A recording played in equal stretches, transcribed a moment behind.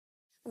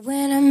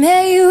When I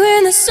met you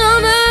in the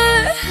summer,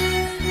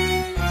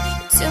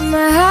 to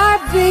my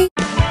heartbeat.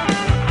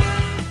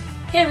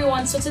 Hey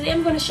everyone, so today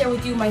I'm going to share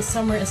with you my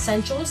summer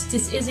essentials.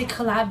 This is a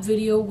collab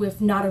video with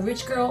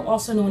Notarichgirl,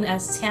 also known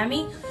as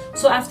Tammy.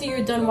 So after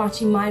you're done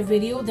watching my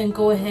video, then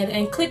go ahead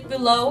and click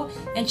below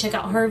and check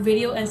out her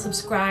video and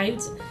subscribe.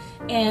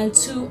 And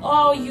to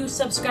all you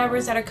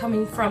subscribers that are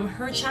coming from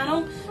her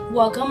channel,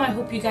 welcome. I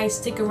hope you guys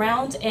stick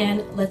around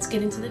and let's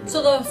get into it.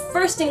 So the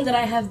first thing that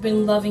I have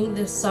been loving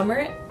this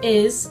summer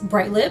is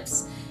bright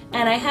lips.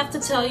 And I have to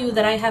tell you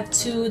that I have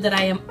two that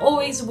I am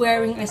always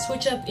wearing. I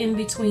switch up in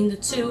between the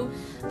two.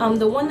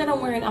 The one that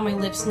I'm wearing on my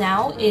lips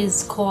now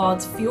is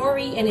called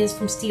Fiori and is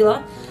from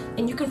Stila.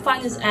 And you can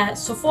find this at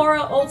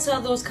Sephora,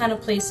 Ulta, those kind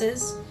of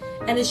places.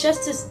 And it's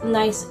just this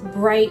nice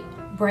bright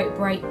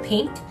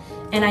pink.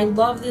 And I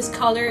love this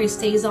color. It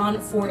stays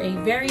on for a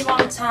very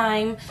long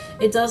time.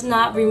 It does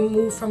not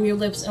remove from your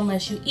lips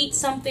unless you eat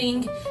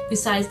something.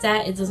 Besides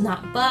that, it does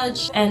not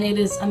budge, and it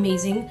is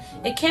amazing.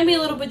 It can be a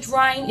little bit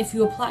drying if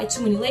you apply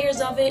too many layers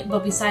of it,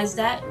 but besides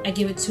that, I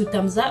give it 2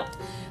 thumbs up.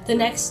 The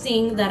next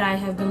thing that I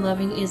have been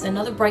loving is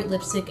another bright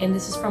lipstick, and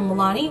this is from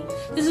Milani.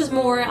 This is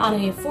more on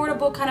an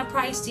affordable kind of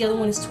price. The other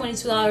one is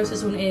 $22.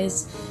 This one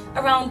is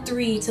around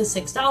 $3 to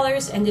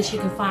 $6, and this you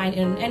can find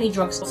in any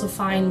drugstore. Also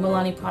find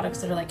Milani products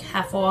that are like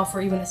half off,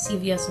 or even at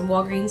CVS and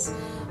Walgreens.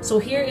 So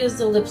here is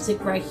the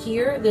lipstick right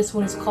here. This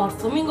one is called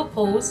Flamingo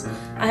Pose.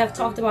 I have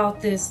talked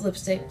about this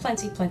lipstick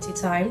plenty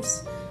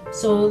times.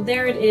 So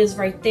there it is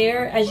right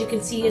there. As you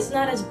can see, it's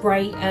not as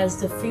bright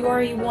as the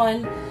Fiori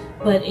one,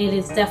 but it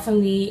is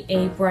definitely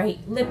a bright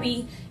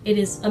lippy. It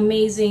is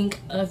amazing,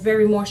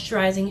 very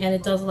moisturizing, and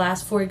it does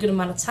last for a good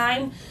amount of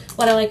time.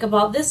 What I like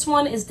about this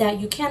one is that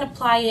you can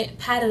apply it,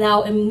 pat it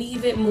out, and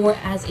leave it more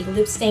as a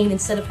lip stain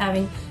instead of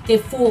having the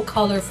full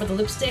color for the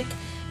lipstick.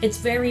 It's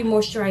very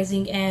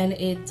moisturizing, and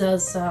it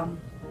does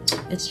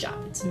its job.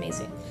 It's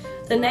amazing.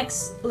 The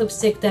next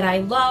lipstick that I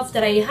love,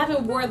 that I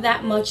haven't worn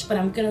that much, but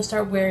I'm gonna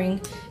start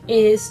wearing,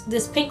 is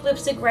this pink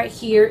lipstick right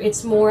here.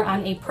 It's more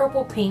on a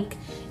purple pink,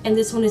 and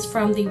this one is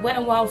from the Wet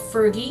n Wild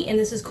Fergie, and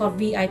this is called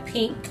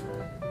VIP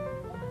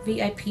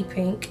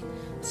Pink.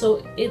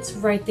 So it's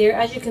right there.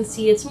 As you can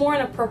see, it's more in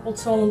a purple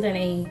tone than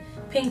a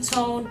pink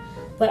tone,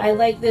 but I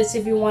like this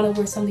if you want to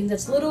wear something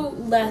that's a little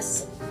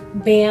less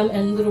bam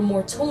and a little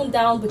more toned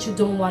down, but you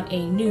don't want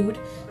a nude.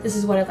 This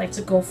is what I'd like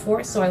to go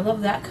for, so I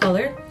love that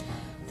color.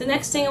 The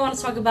next thing I want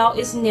to talk about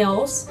is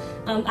nails.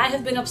 I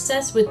have been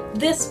obsessed with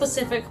this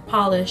specific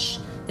polish.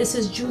 This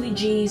is Julie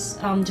G's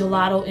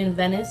Gelato in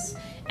Venice,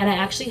 and I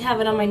actually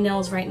have it on my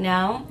nails right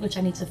now, which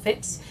I need to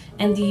fix.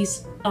 And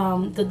these,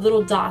 the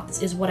little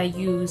dots is what I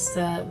use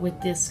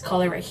with this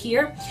color right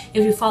here.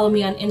 If you follow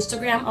me on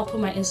Instagram, I'll put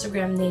my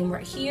Instagram name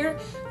right here.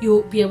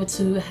 You'll be able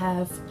to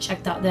have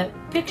checked out that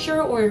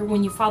picture, or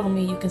when you follow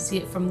me, you can see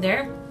it from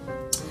there.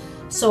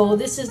 So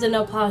this is the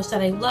nail polish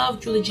that I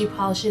love. Julie G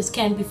polishes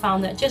can be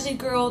found at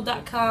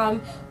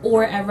jessygirl.com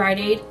or at Rite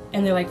Aid,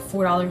 and they're like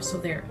 $4, so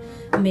they're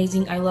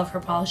amazing. I love her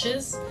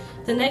polishes.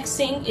 The next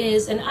thing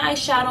is an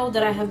eyeshadow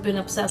that I have been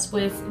obsessed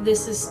with.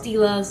 This is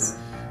Stila's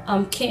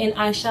Kitten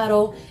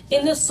eyeshadow.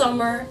 In the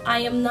summer,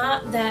 I am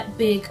not that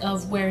big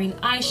of wearing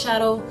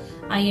eyeshadow.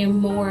 I am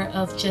more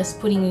of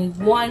just putting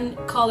in one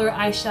color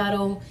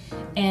eyeshadow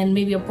and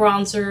maybe a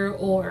bronzer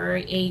or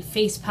a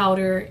face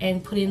powder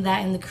and putting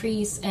that in the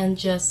crease and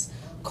just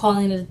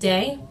calling it a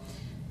day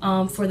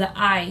for the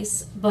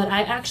eyes. But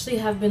I actually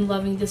have been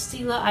loving the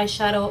Stila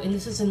eyeshadow, and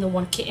this is in the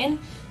one Kitten.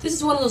 This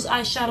is one of those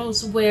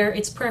eyeshadows where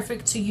it's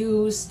perfect to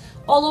use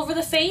all over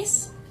the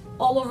face,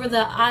 all over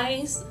the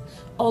eyes,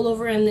 all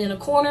over in the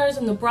corners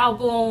and the brow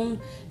bone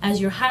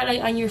as your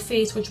highlight on your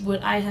face, which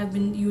what I have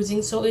been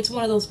using. So it's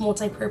one of those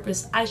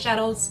multi-purpose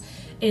eyeshadows.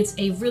 It's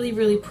a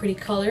really pretty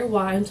color.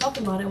 While I'm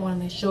talking about it, I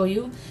wanted to show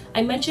you.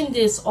 I mention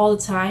this all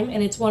the time,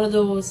 and it's one of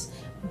those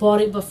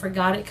bought it but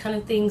forgot it kind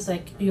of things.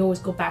 Like, you always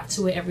go back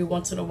to it every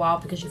once in a while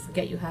because you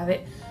forget you have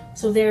it.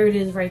 So there it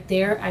is right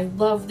there. I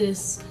love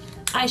this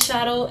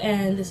eyeshadow,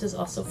 and this is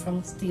also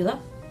from Stila.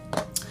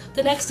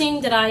 The next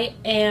thing that I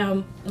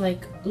am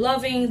like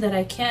loving, that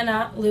I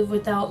cannot live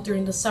without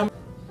during the summer,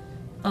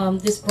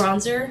 this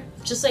bronzer.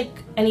 Just like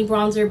any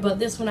bronzer, but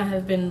this one I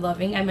have been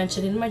loving. I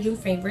mentioned it in my June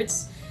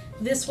favorites.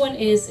 This one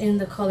is in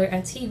the color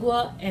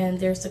Antigua, and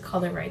there's the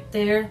color right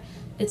there.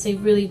 It's a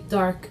really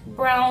dark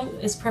brown.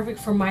 It's perfect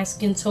for my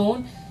skin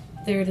tone.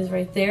 There it is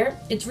right there.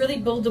 It's really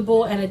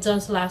buildable, and it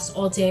does last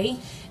all day.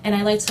 And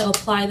I like to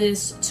apply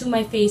this to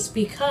my face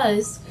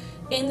because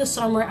in the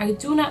summer I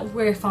do not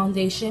wear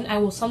foundation. I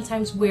will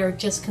sometimes wear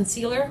just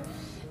concealer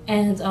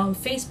and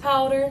face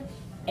powder,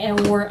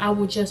 or I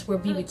will just wear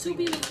BB cream. The 2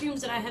 BB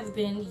creams that I have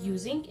been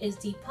using is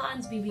the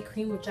Pond's BB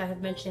cream, which I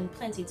have mentioned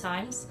plenty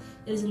times.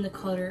 It is in the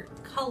color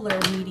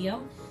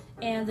medium.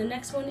 And the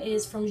next one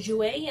is from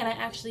Jouer, and I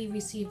actually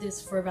received this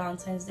for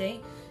Valentine's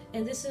Day.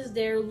 And this is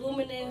their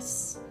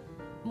Luminous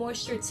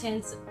Moisture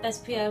Tint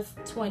SPF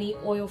 20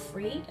 oil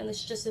free, and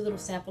it's just a little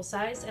sample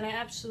size, and I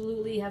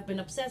absolutely have been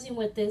obsessing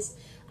with this.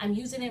 I'm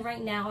using it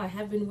right now. I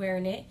have been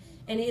wearing it,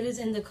 and it is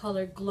in the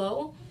color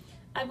Glow.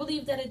 I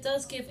believe that it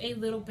does give a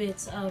little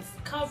bit of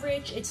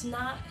coverage. It's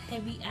not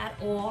heavy at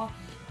all.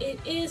 It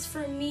is,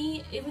 for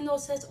me, even though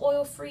it says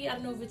oil free, I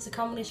don't know if it's a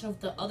combination of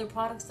the other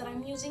products that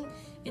I'm using,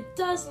 it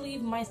does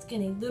leave my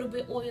skin a little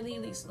bit oily,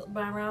 at least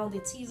around the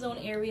T-zone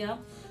area,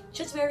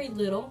 just very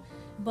little.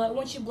 But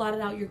once you blot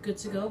it out, you're good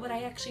to go. But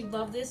I actually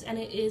love this, and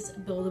it is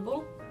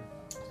buildable.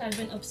 I've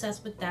been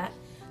obsessed with that.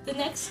 The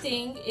next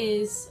thing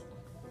is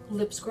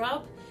lip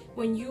scrub.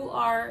 When you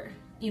are,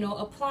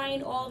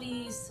 applying all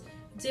these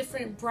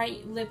different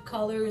bright lip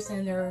colors,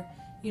 and they're,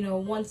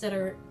 ones that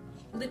are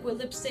liquid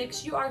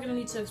lipsticks, you are going to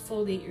need to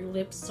exfoliate your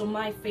lips. So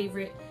my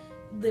favorite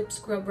lip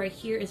scrub right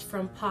here is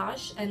from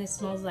Posh, and it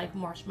smells like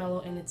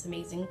marshmallow, and it's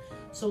amazing.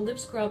 So lip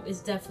scrub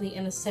is definitely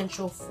an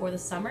essential for the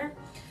summer.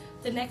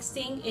 The next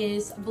thing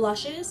is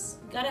blushes.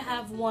 Gotta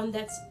have one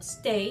that's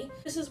stay.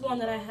 This is one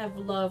that I have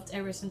loved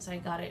ever since I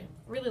got it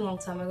a really long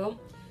time ago.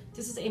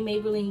 This is a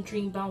Maybelline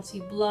Dream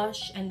Bouncy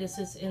blush, and this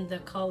is in the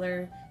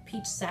color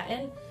Peach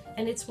Satin,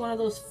 and it's one of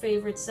those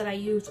favorites that I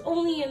use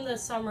only in the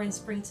summer and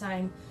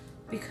springtime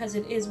because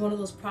it is one of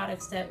those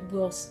products that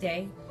will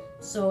stay.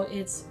 So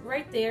it's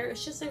right there.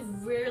 It's just a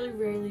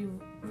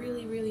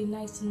really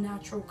nice and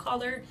natural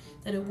color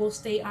that it will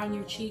stay on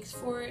your cheeks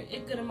for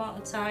a good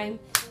amount of time.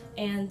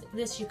 And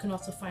this you can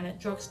also find at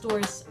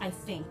drugstores, I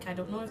think. I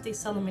don't know if they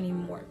sell them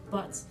anymore,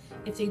 but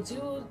if they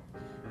do,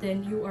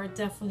 then you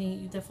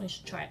definitely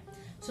should try it.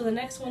 So the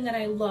next one that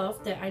I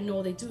love, that I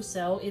know they do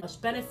sell, is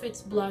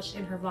Benefits Blush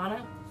in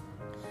Havana.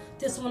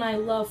 This one I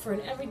love for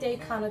an everyday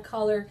kind of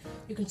color.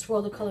 You can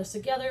swirl the colors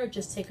together,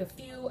 just take a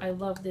few. I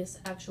love this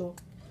actual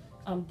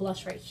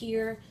blush right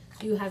here.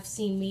 You have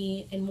seen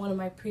me in one of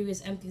my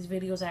previous empties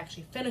videos. I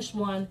actually finished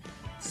one,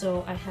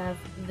 so I have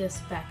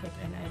this backup,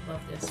 and I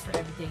love this for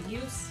everyday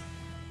use.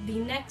 The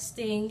next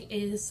thing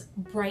is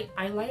bright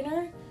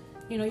eyeliner.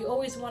 You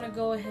always want to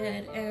go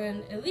ahead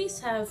and at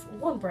least have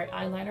one bright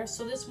eyeliner.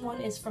 So this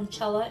one is from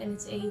Cella, and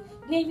it's a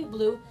navy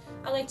blue.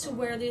 I like to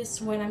wear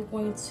this when I'm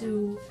going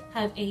to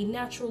have a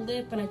natural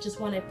lip and I just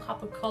want a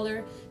pop of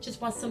color,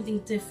 just want something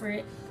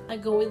different. I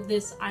go with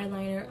this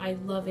eyeliner. I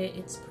love it.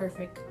 It's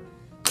perfect,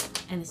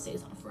 and it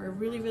stays on for a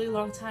really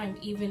long time.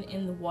 Even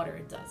in the water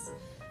it does.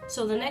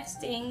 So the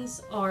next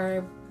things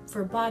are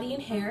for body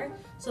and hair.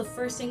 So the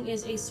first thing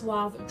is a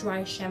Suave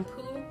Dry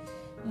Shampoo.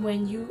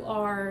 When you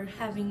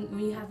have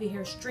your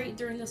hair straight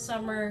during the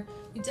summer,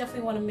 you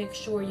definitely want to make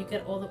sure you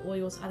get all the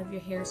oils out of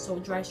your hair, so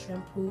dry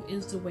shampoo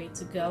is the way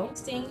to go.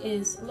 Next thing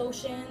is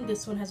lotion.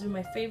 This one has been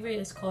my favorite.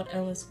 It's called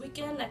Endless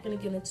Weekend. Not going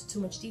to get into too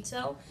much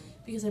detail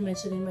because I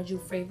mentioned it in my June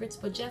favorites,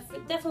 but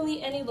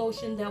definitely any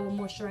lotion that will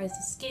moisturize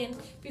the skin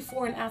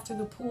before and after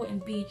the pool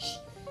and beach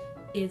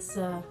is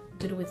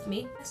good with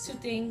me. Next two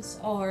things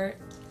are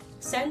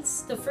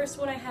scents. The first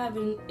one I have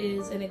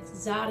is an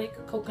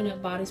exotic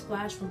coconut body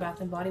splash from Bath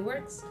 & Body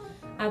Works.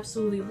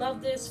 Absolutely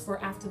love this for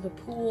after the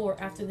pool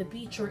or after the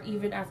beach or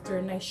even after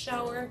a nice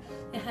shower.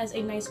 It has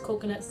a nice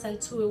coconut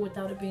scent to it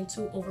without it being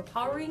too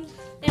overpowering.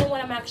 And when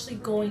I'm actually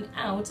going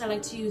out, I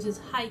like to use this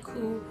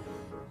Haiku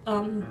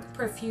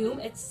perfume,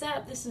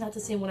 except this is not the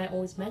same one I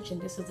always mention.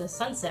 This is the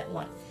sunset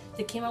one.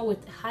 They came out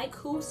with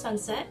Haiku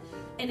Sunset,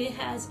 and it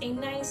has a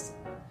nice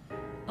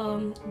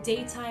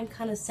daytime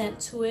kind of scent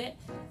to it.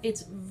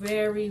 It's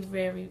very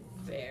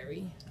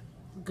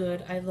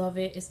good. I love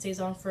it. It stays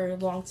on for a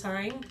long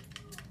time.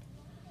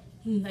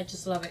 I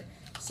just love it.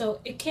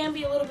 So it can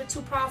be a little bit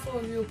too powerful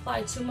if you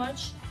apply too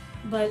much,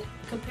 but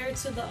compared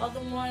to the other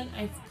one,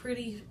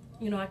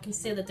 I can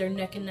say that they're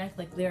neck and neck,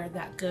 like they're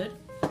that good.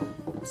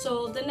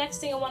 So the next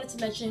thing I wanted to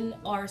mention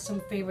are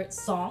some favorite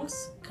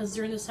songs, because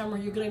during the summer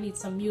you're going to need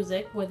some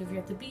music, whether you're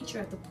at the beach or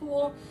at the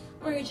pool,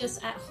 or you're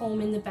just at home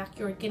in the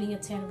backyard getting a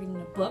tan, reading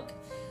a book.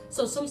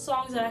 So some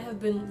songs that I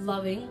have been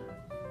loving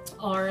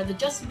are the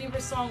Justin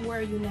Bieber song Where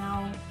Are You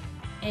Now,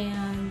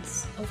 and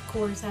of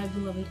course I've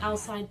been loving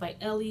Outside by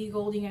Ellie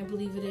Goulding, I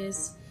believe it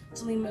is.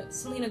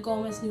 Selena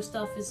Gomez new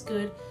stuff is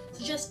good.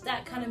 So just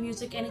that kind of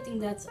music, anything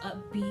that's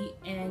upbeat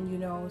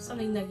and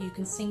something that you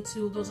can sing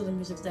to, those are the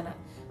music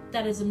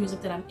that is the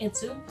music that I'm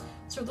into.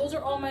 So those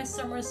are all my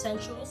summer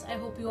essentials. I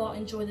hope you all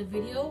enjoy the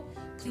video.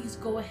 Please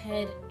go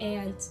ahead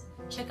and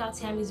check out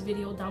Tammy's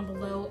video down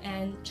below,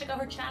 and check out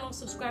her channel,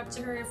 subscribe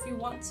to her if you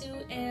want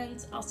to,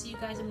 and I'll see you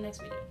guys in the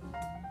next video.